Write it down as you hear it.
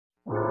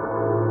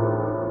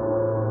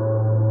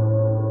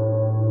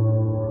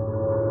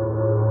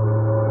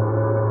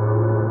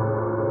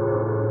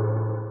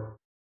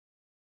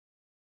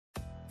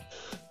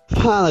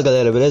Fala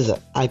galera, beleza?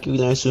 Aqui é o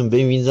Guilherme, sejam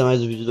bem-vindos a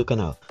mais um vídeo do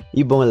canal.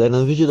 E bom galera,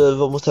 no vídeo de hoje eu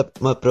vou mostrar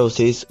pra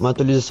vocês uma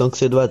atualização que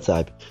saiu do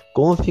WhatsApp.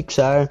 Como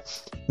fixar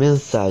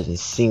mensagens,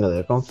 sim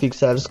galera, como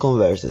fixar as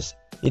conversas.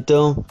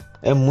 Então,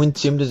 é muito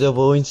simples, eu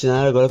vou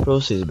ensinar agora pra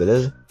vocês,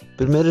 beleza?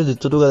 Primeiro de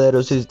tudo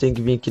galera, vocês têm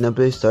que vir aqui na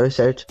Play Store,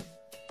 certo?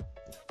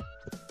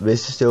 Ver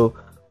se seu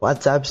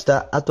WhatsApp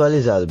está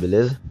atualizado,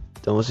 beleza?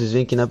 Então vocês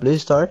vêm aqui na Play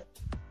Store.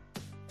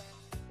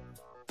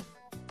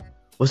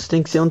 Você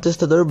tem que ser um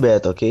testador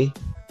beta, ok?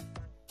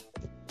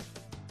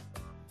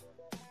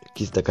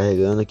 Aqui está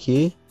carregando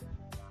aqui.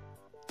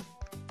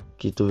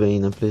 Aqui tu vem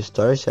na Play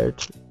Store,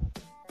 certo?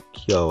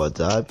 Aqui ó,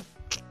 WhatsApp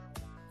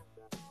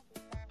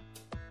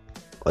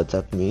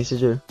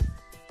Messenger.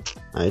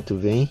 Aí tu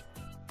vem.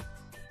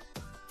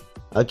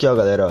 Aqui ó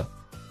galera, ó.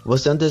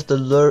 Você é um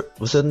testador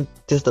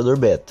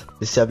beta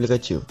desse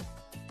aplicativo.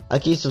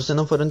 Aqui, se você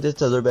não for um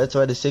testador beta, você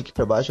vai descer aqui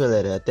pra baixo,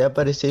 galera, até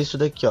aparecer isso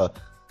daqui, ó.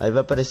 Aí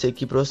vai aparecer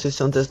aqui pra você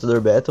ser um testador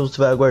beta, você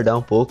vai aguardar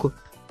um pouco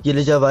e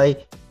ele já vai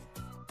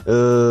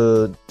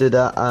te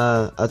dar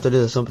a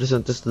atualização para ser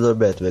um testador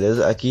beta,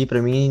 beleza? Aqui pra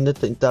mim ainda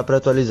tá pra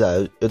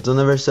atualizar. Eu tô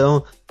na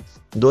versão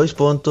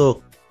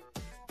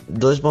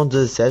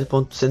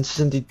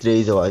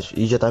 2.17.163, eu acho,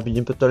 e já tá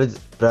pedindo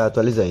pra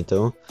atualizar,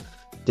 então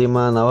tem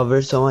uma nova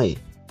versão aí.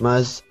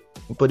 Mas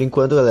por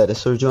enquanto, galera,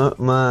 surgiu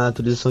uma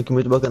atualização aqui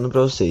muito bacana pra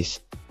vocês.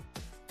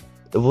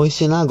 Eu vou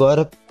ensinar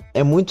agora,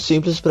 é muito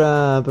simples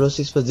pra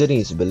vocês fazerem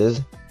isso,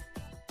 beleza?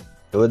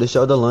 Eu vou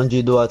deixar o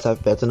download do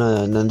WhatsApp Beta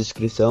na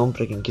descrição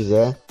pra quem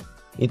quiser.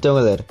 Então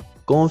galera,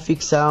 como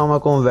fixar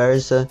uma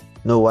conversa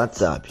no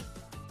WhatsApp?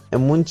 É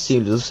muito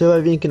simples, você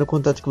vai vir aqui no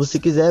contato que você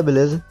quiser,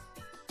 beleza?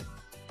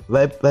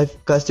 Vai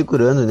ficar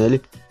segurando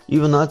nele e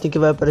notem que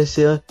vai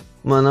aparecer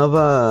uma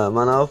nova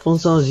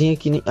funçãozinha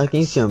aqui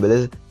em cima,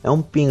 beleza? É um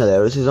pin,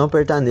 galera, vocês vão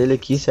apertar nele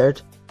aqui,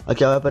 certo?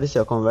 Aqui vai aparecer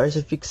a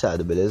conversa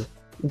fixada, beleza?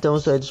 Então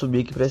você vai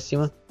subir aqui pra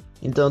cima.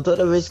 Então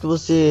toda vez que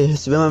você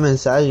receber uma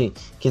mensagem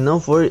que não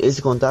for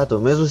esse contato,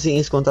 mesmo assim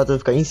esse contato vai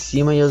ficar em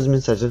cima e as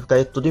mensagens vão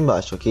ficar tudo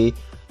embaixo, ok?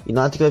 E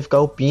nota que vai ficar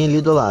o pin ali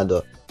do lado,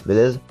 ó,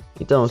 beleza?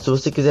 Então se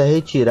você quiser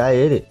retirar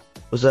ele,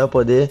 você vai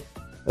poder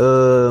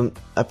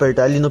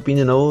apertar ali no pin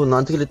de novo.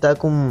 Nota que ele tá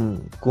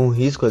com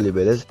risco ali,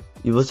 beleza?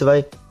 E você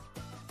vai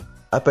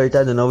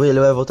apertar de novo e ele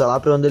vai voltar lá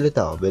pra onde ele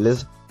tá, ó,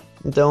 beleza?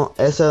 Então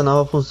essa é a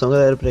nova função,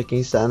 galera, pra quem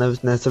está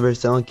nessa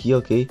versão aqui,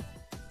 ok?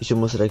 Deixa eu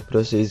mostrar aqui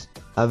pra vocês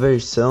a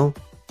versão.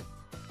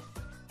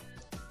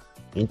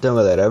 Então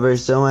galera, a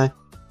versão é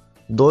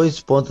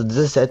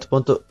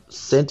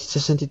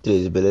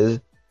 2.17.163, beleza?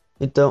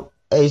 Então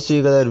é isso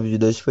aí galera, o vídeo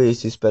de hoje foi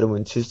isso, espero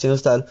muito que vocês tenham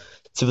gostado.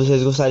 Se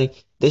vocês gostarem,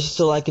 deixe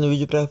seu like no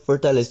vídeo para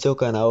fortalecer o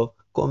canal.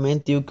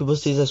 Comentem o que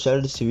vocês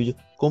acharam desse vídeo,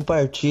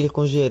 compartilhe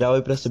com geral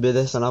aí para saber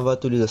dessa nova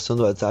atualização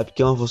do WhatsApp,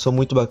 que é uma função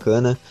muito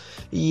bacana.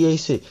 E é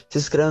isso aí, se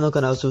inscreva no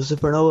canal se você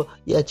for novo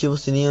e ativa o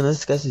sininho, não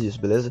esquece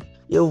disso, beleza?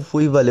 Eu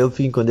fui, valeu,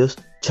 fiquem com Deus,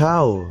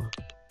 tchau!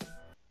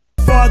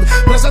 Foda,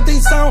 presta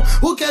atenção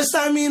o que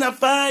essa mina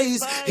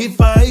faz e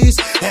faz.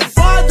 É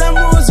foda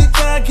a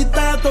música que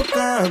tá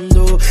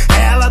tocando,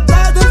 ela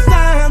tá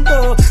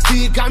dançando,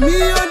 fica me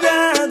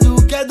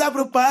olhando, quer dar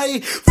pro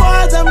pai.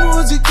 Foda a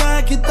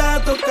música que tá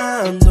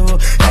tocando,